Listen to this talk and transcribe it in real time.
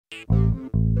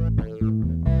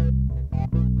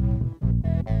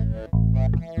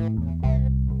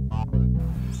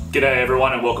G'day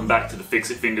everyone and welcome back to the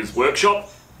Fixit Fingers workshop.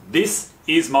 This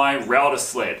is my router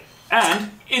sled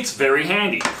and it's very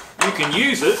handy. You can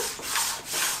use it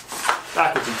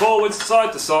backwards and forwards,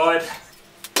 side to side,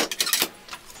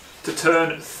 to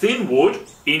turn thin wood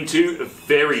into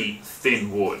very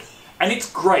thin wood. And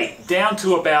it's great, down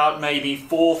to about maybe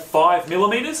 4-5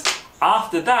 millimeters.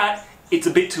 After that, it's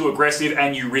a bit too aggressive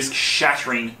and you risk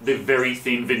shattering the very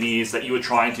thin veneers that you are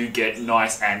trying to get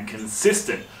nice and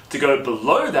consistent. To go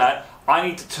below that, I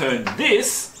need to turn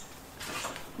this,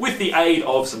 with the aid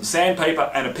of some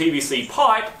sandpaper and a PVC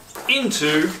pipe,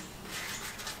 into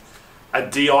a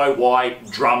DIY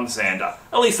drum sander.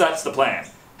 At least that's the plan.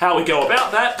 How we go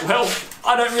about that? Well,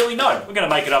 I don't really know. We're going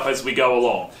to make it up as we go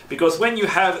along. Because when you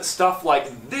have stuff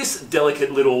like this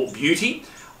delicate little beauty,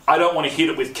 I don't want to hit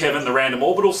it with Kevin the random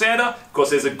orbital sander, because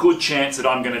there's a good chance that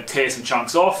I'm going to tear some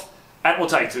chunks off, and it will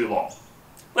take too long.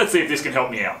 Let's see if this can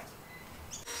help me out.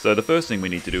 So the first thing we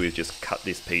need to do is just cut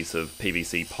this piece of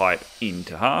PVC pipe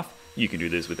into half. You can do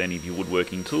this with any of your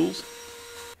woodworking tools.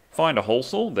 Find a hole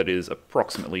saw that is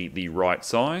approximately the right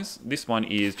size. This one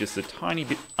is just a tiny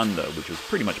bit under, which is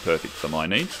pretty much perfect for my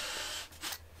needs.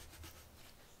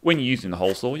 When you're using the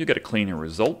hole saw, you'll get a cleaner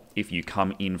result if you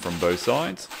come in from both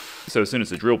sides. So as soon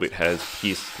as the drill bit has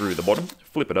pierced through the bottom,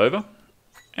 flip it over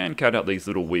and cut out these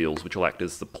little wheels, which will act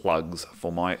as the plugs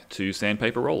for my two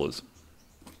sandpaper rollers.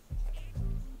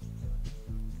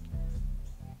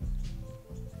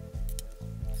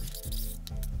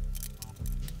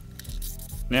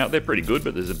 Now they're pretty good,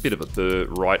 but there's a bit of a burr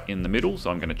right in the middle,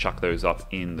 so I'm going to chuck those up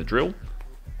in the drill.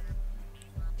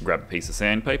 Grab a piece of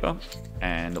sandpaper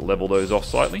and level those off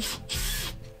slightly.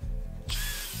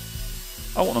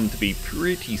 I want them to be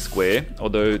pretty square,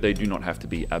 although they do not have to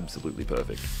be absolutely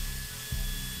perfect.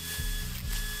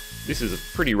 This is a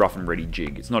pretty rough and ready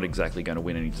jig. It's not exactly going to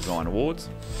win any design awards.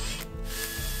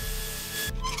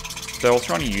 So I was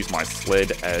trying to use my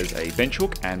sled as a bench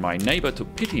hook, and my neighbour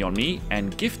took pity on me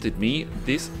and gifted me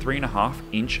this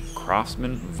 3.5-inch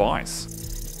Craftsman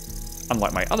vise.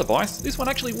 Unlike my other vise, this one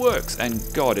actually works, and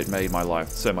God, it made my life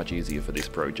so much easier for this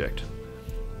project.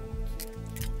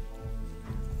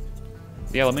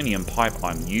 The aluminium pipe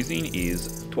I'm using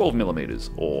is 12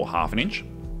 millimeters or half an inch.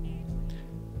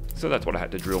 So that's what I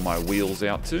had to drill my wheels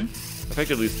out to.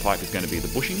 Effectively, this pipe is going to be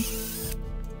the bushing.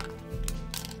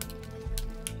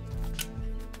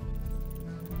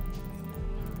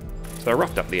 So I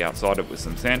roughed up the outside of it with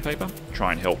some sandpaper,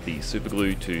 try and help the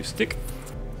superglue to stick,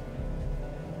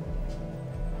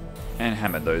 and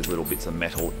hammered those little bits of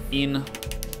metal in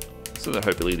so that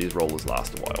hopefully these rollers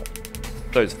last a while.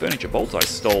 Those furniture bolts I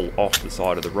stole off the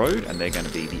side of the road, and they're going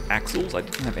to be the axles. I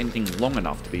didn't have anything long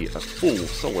enough to be a full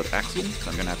solid axle, so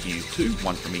I'm going to have to use two,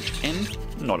 one from each end.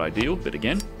 Not ideal, but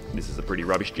again, this is a pretty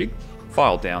rubbish jig.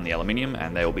 File down the aluminium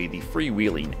and they'll be the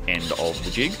freewheeling end of the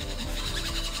jig.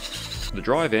 The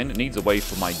drive end needs a way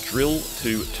for my drill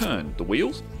to turn the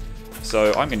wheels,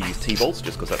 so I'm going to use T-bolts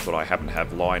just because that's what I happen to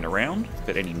have lying around,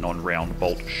 but any non-round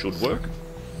bolt should work.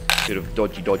 Bit of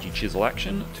dodgy chisel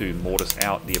action to mortise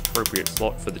out the appropriate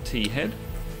slot for the T-head.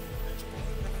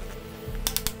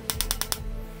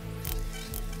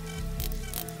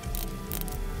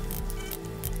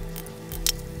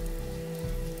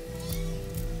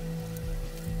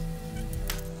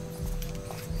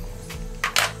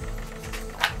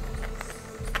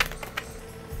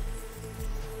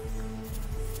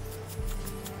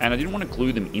 And I didn't want to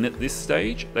glue them in at this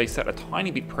stage. They sat a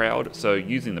tiny bit proud, so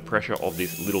using the pressure of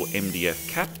this little MDF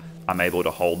cap, I'm able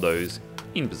to hold those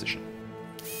in position.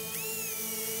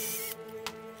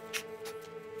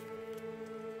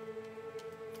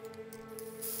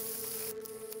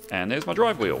 And there's my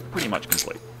drive wheel, pretty much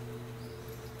complete.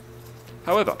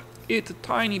 However, it's a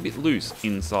tiny bit loose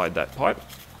inside that pipe.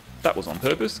 That was on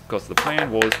purpose, because the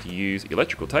plan was to use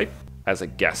electrical tape as a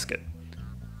gasket.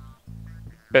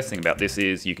 Best thing about this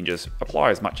is you can just apply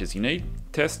as much as you need,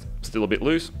 test, still a bit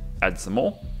loose, add some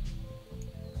more,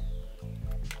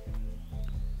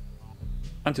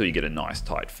 until you get a nice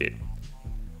tight fit.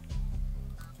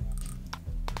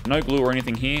 No glue or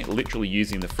anything here, literally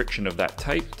using the friction of that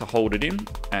tape to hold it in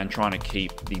and trying to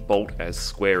keep the bolt as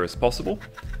square as possible.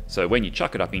 So when you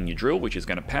chuck it up in your drill, which is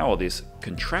going to power this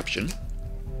contraption,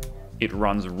 it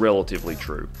runs relatively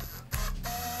true.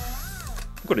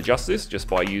 Could adjust this just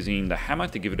by using the hammer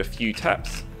to give it a few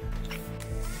taps.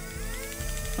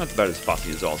 That's about as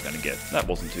fussy as I was going to get. That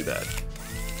wasn't too bad.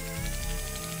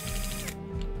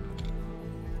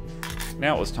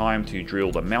 Now it was time to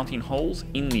drill the mounting holes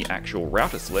in the actual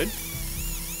router sled.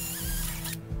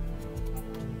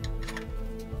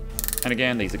 And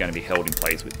again, these are going to be held in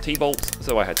place with T-bolts,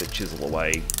 so I had to chisel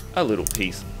away a little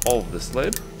piece of the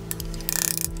sled.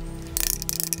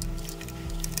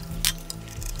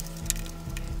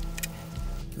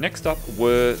 Next up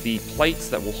were the plates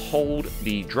that will hold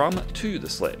the drum to the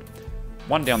sled.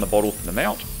 One down the bottle for the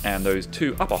mount, and those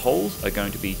two upper holes are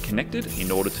going to be connected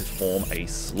in order to form a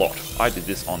slot. I did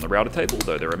this on the router table,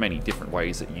 though there are many different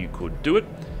ways that you could do it.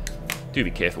 Do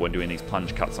be careful when doing these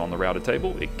plunge cuts on the router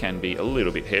table, it can be a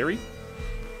little bit hairy.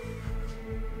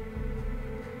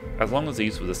 As long as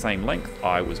these were the same length,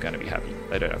 I was going to be happy.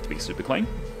 They don't have to be super clean.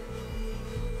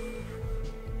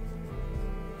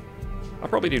 I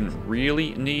probably didn't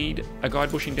really need a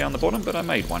guide bushing down the bottom, but I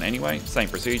made one anyway. Same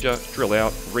procedure, drill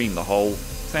out, ream the hole,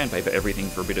 sandpaper everything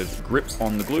for a bit of grip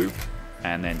on the glue,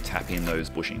 and then tap in those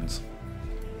bushings.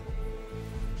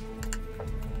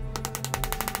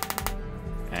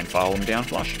 And file them down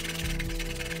flush.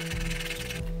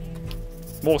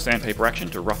 More sandpaper action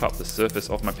to rough up the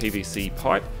surface of my PVC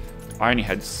pipe. I only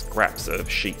had scraps of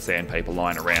sheet sandpaper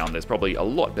lying around. There's probably a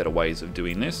lot better ways of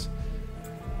doing this.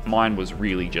 Mine was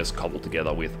really just cobbled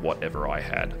together with whatever I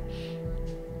had.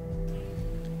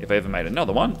 If I ever made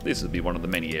another one, this would be one of the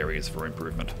many areas for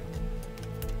improvement.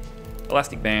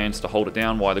 Elastic bands to hold it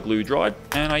down while the glue dried,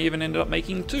 and I even ended up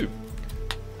making two.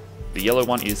 The yellow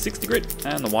one is 60 grit,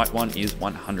 and the white one is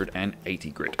 180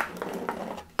 grit.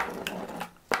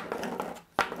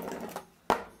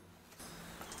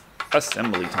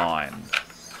 Assembly time.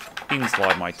 In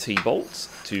slide my T-bolts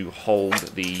to hold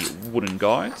the wooden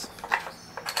guides.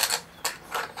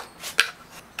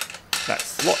 That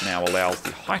slot now allows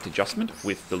the height adjustment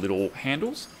with the little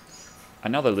handles.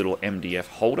 Another little MDF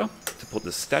holder to put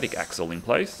the static axle in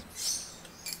place.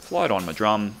 Slide on my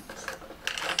drum.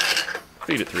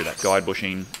 Feed it through that guide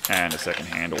bushing, and a second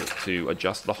handle to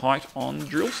adjust the height on the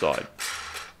drill side.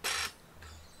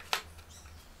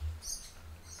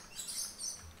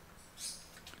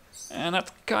 And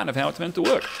that's kind of how it's meant to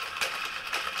work.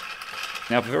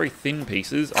 Now for very thin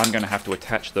pieces, I'm going to have to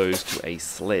attach those to a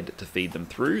sled to feed them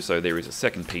through, so there is a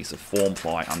second piece of form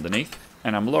ply underneath,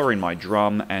 and I'm lowering my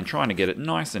drum and trying to get it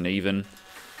nice and even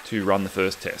to run the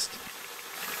first test.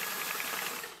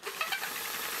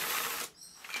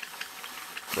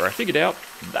 Where I figured out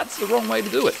that's the wrong way to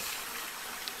do it.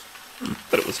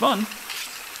 But it was fun.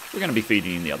 We're going to be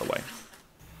feeding in the other way.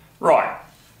 Right,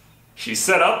 she's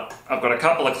set up. I've got a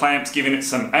couple of clamps giving it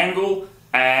some angle,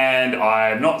 and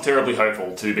I'm not terribly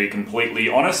hopeful, to be completely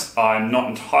honest. I'm not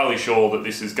entirely sure that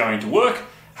this is going to work.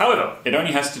 However, it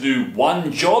only has to do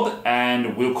one job,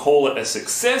 and we'll call it a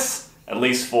success, at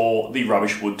least for the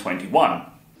Rubbish Wood 21.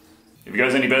 If it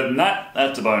goes any better than that,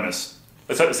 that's a bonus.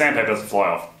 Let's hope the sandpaper doesn't fly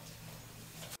off.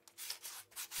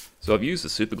 So I've used the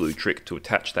super glue trick to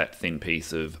attach that thin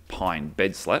piece of pine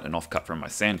bed slat, an offcut from my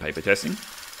sandpaper testing.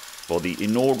 For the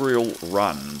inaugural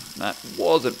run, that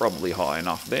wasn't probably high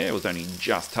enough there, it was only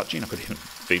just touching. I could even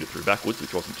feed it through backwards,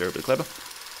 which wasn't terribly clever.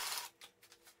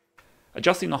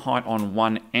 Adjusting the height on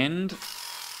one end,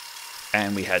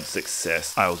 and we had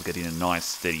success. I was getting a nice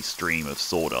steady stream of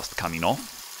sawdust coming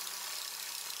off.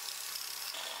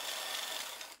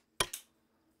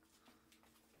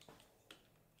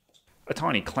 A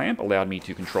tiny clamp allowed me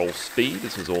to control speed.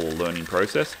 This was all a learning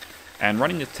process. And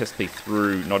running this test piece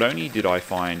through, not only did I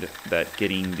find that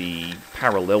getting the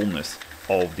parallelness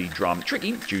of the drum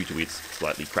tricky due to its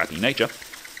slightly crappy nature,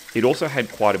 it also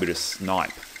had quite a bit of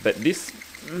snipe. But this,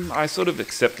 I sort of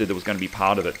accepted that was going to be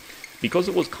part of it. Because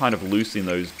it was kind of loose in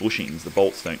those bushings, the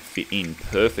bolts don't fit in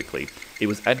perfectly, it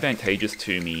was advantageous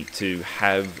to me to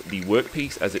have the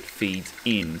workpiece as it feeds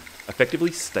in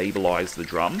effectively stabilize the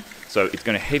drum. So it's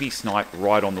going to heavy snipe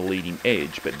right on the leading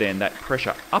edge, but then that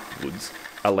pressure upwards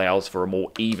allows for a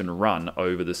more even run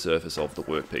over the surface of the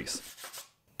workpiece.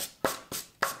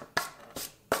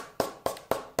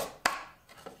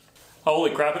 Holy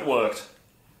crap, it worked.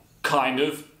 Kind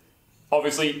of.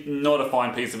 Obviously not a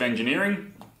fine piece of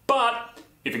engineering, but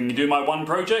if it can do my one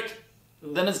project,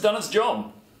 then it's done its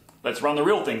job. Let's run the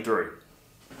real thing through.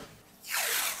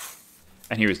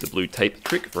 And here is the blue tape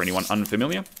trick for anyone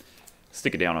unfamiliar.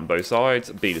 Stick it down on both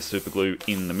sides, bead a super glue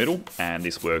in the middle, and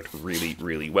this worked really,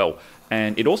 really well.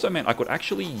 And it also meant I could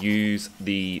actually use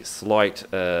the slight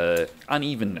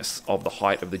unevenness of the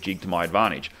height of the jig to my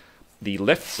advantage. The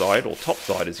left side, or top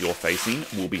side as you're facing,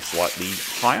 will be slightly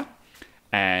higher,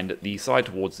 and the side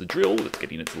towards the drill, that's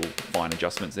getting its little fine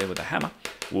adjustments there with a hammer,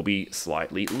 will be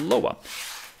slightly lower.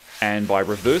 And by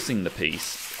reversing the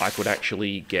piece, I could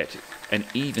actually get an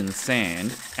even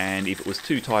sand, and if it was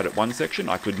too tight at one section,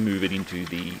 I could move it into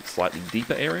the slightly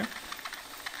deeper area.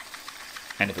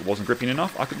 And if it wasn't gripping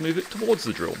enough, I could move it towards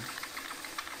the drill.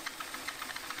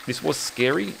 This was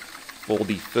scary for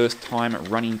the first time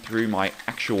running through my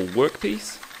actual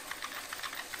workpiece.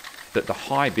 that the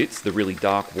high bits, the really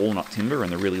dark walnut timber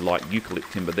and the really light eucalypt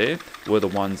timber there, were the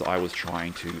ones I was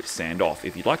trying to sand off.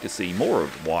 If you'd like to see more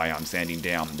of why I'm sanding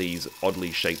down these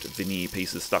oddly shaped veneer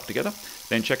pieces stuck together,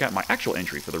 then check out my actual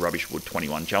entry for the Rubbish Wood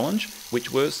 21 challenge,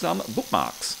 which were some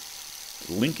bookmarks.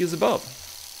 Link is above.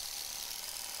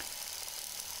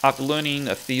 After learning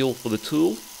a feel for the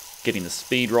tool, getting the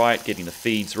speed right, getting the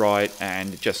feeds right,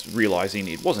 and just realizing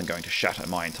it wasn't going to shatter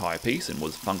my entire piece and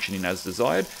was functioning as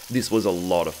desired, this was a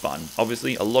lot of fun.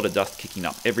 Obviously, a lot of dust kicking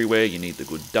up everywhere. You need the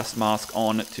good dust mask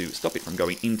on to stop it from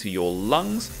going into your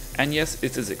lungs. And yes,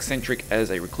 it's as eccentric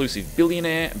as a reclusive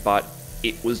billionaire, but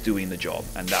it was doing the job,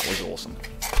 and that was awesome.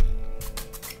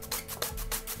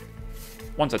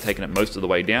 Once I've taken it most of the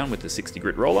way down with the 60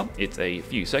 grit roller, it's a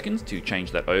few seconds to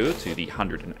change that over to the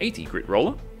 180 grit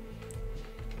roller.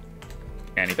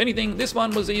 And if anything, this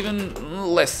one was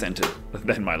even less centered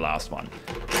than my last one.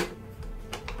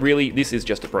 Really, this is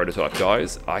just a prototype,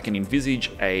 guys. I can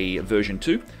envisage a version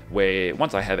 2, where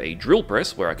once I have a drill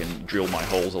press where I can drill my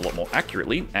holes a lot more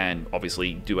accurately, and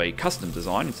obviously do a custom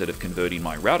design instead of converting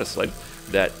my router sled,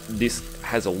 that this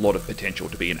has a lot of potential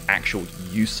to be an actual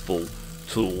useful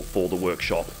tool for the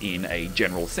workshop in a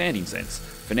general sanding sense.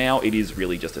 For now, it is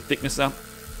really just a thicknesser.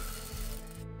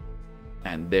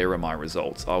 And there are my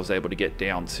results. I was able to get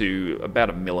down to about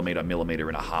a millimeter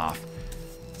and a half,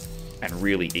 and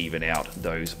really even out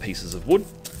those pieces of wood.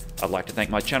 I'd like to thank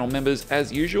my channel members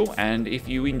as usual, and if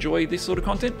you enjoy this sort of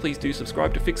content, please do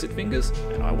subscribe to Fixit Fingers,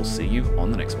 and I will see you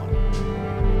on the next one.